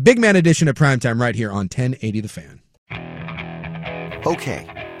back. A big man edition of Primetime right here on 1080 The Fan.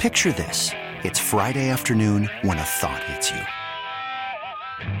 Okay, picture this. It's Friday afternoon when a thought hits you.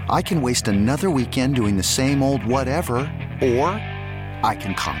 I can waste another weekend doing the same old whatever, or I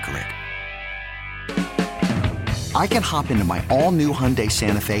can conquer it. I can hop into my all-new Hyundai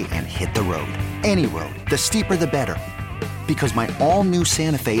Santa Fe and hit the road. Any road. The steeper, the better. Because my all-new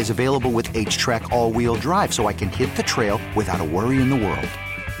Santa Fe is available with H-Track all-wheel drive, so I can hit the trail without a worry in the world.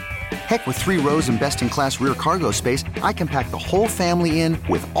 Heck, with 3 rows and best-in-class rear cargo space, I can pack the whole family in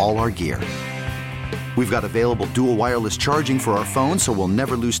with all our gear. We've got available dual wireless charging for our phones, so we'll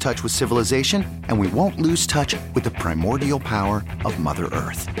never lose touch with civilization, and we won't lose touch with the primordial power of Mother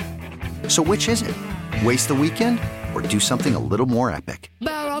Earth. So which is it? Waste the weekend or do something a little more epic?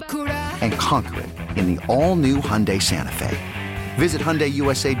 And conquer it in the all-new Hyundai Santa Fe. Visit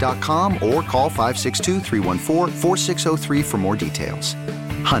HyundaiUSA.com or call 562-314-4603 for more details.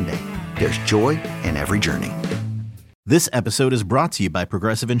 Hyundai, there's joy in every journey. This episode is brought to you by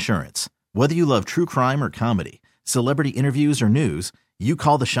Progressive Insurance. Whether you love true crime or comedy, celebrity interviews or news, you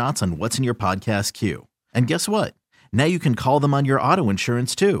call the shots on what's in your podcast queue. And guess what? Now you can call them on your auto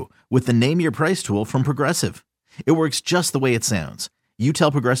insurance too with the Name Your Price tool from Progressive. It works just the way it sounds. You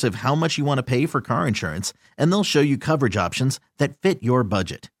tell Progressive how much you want to pay for car insurance, and they'll show you coverage options that fit your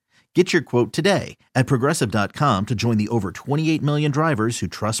budget. Get your quote today at Progressive.com to join the over 28 million drivers who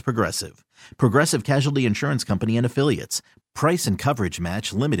trust Progressive. Progressive Casualty Insurance Company and Affiliates. Price and coverage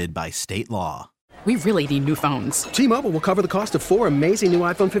match limited by state law. We really need new phones. T-Mobile will cover the cost of 4 amazing new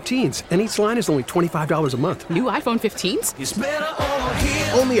iPhone 15s, and each line is only $25 a month. New iPhone 15s? It's better over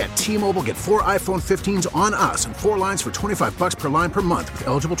here. Only at T-Mobile, get 4 iPhone 15s on us and 4 lines for $25 per line per month with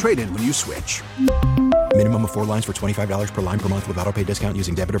eligible trade-in when you switch. Minimum of 4 lines for $25 per line per month with autopay discount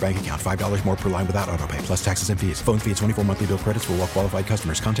using debit or bank account. $5 more per line without autopay, plus taxes and fees. Phone fee at 24 monthly bill credits for well-qualified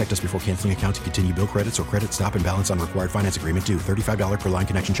customers. Contact us before canceling account to continue bill credits or credit stop and balance on required finance agreement due. $35 per line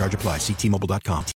connection charge applies. See T-Mobile.com.